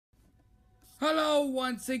Hello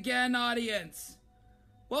once again, audience.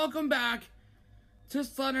 Welcome back to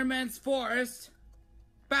SlenderMan's forest.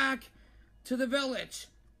 Back to the village.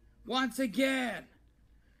 Once again.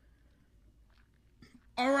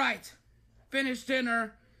 Alright. Finished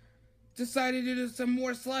dinner. Decided to do some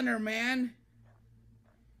more SlenderMan.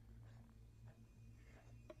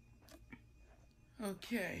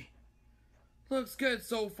 Okay. Looks good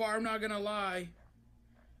so far, I'm not gonna lie.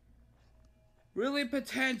 Really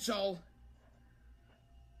potential.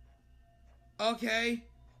 Okay.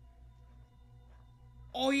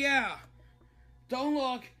 Oh yeah. Don't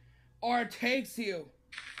look or it takes you.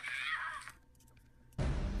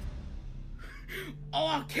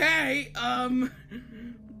 Okay, I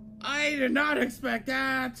did not expect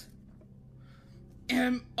that.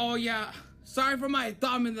 Oh yeah. Sorry for my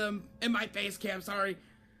thumb in my face cam, sorry.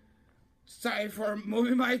 Sorry for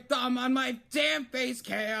moving my thumb on my damn face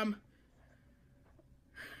cam.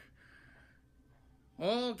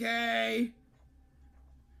 Okay.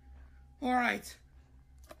 Alright.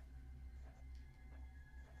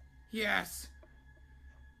 Yes.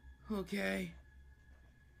 Okay.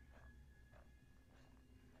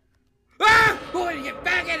 Ah! Boy, get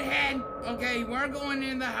back at head! Okay, we're going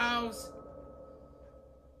in the house.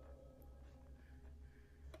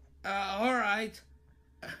 Alright.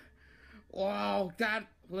 Wow, that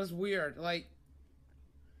was weird. Like,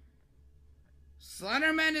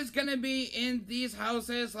 SlenderMan is gonna be in these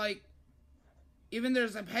houses. Like, even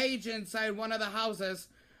there's a page inside one of the houses.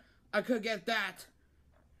 I could get that.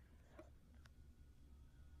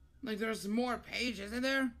 Like, there's more pages in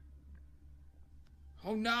there?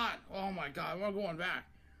 Oh, not. Oh my god, we're going back.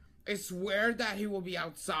 I swear that he will be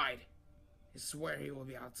outside. I swear he will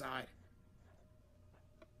be outside.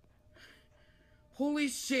 Holy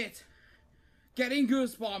shit. Getting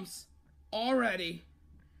goosebumps already.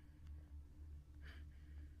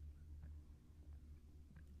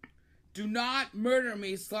 Do not murder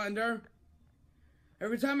me, Slender.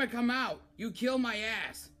 Every time I come out, you kill my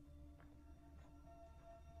ass.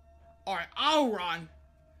 Alright, I'll run.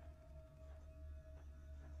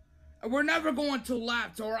 And we're never going to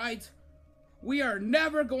left, alright? We are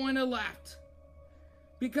never going to left.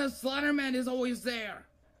 Because SlenderMan is always there.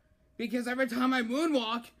 Because every time I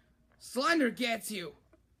moonwalk, Slender gets you.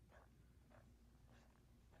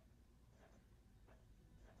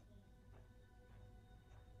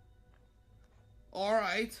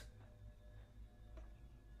 Alright.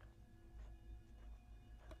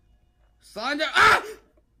 Slender. Ah!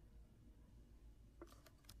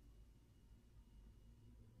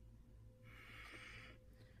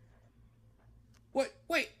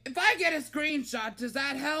 Wait, if I get a screenshot, does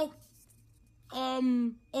that help?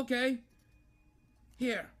 Okay.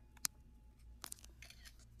 Here.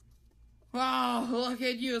 Oh, look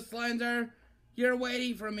at you, Slender. You're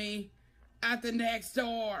waiting for me at the next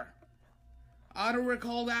door. I don't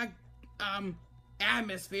recall that,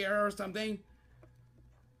 atmosphere or something.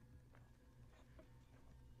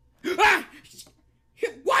 Ah!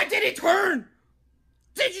 Why did he turn?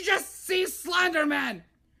 Did you just see SlenderMan?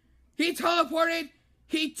 He teleported,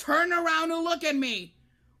 he turned around to look at me.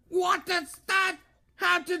 What does that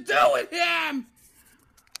have to do with him?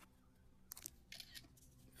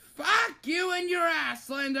 Fuck you and your ass,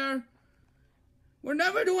 Slender. We're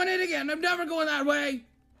never doing it again. I'm never going that way.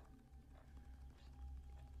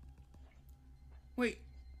 Wait.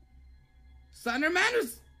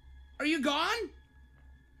 SlenderMan, are you gone?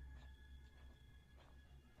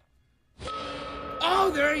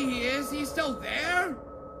 Oh, there he is. He's still there?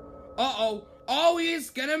 Uh-oh. Oh, he's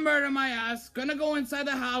gonna murder my ass. Gonna go inside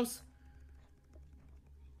the house.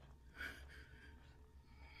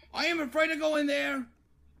 I am afraid to go in there.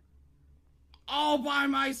 All by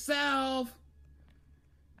myself.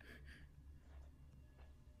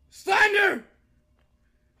 Slender!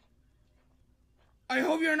 I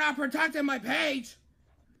hope you're not protecting my page.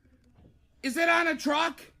 Is it on a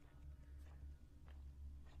truck?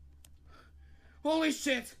 Holy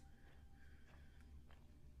shit.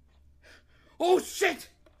 Oh shit!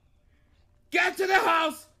 Get to the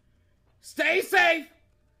house! Stay safe!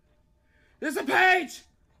 There's a page!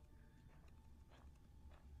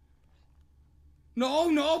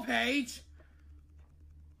 No page!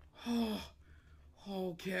 Oh,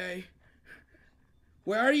 okay.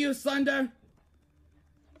 Where are you, Slender?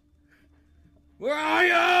 Where are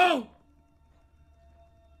you?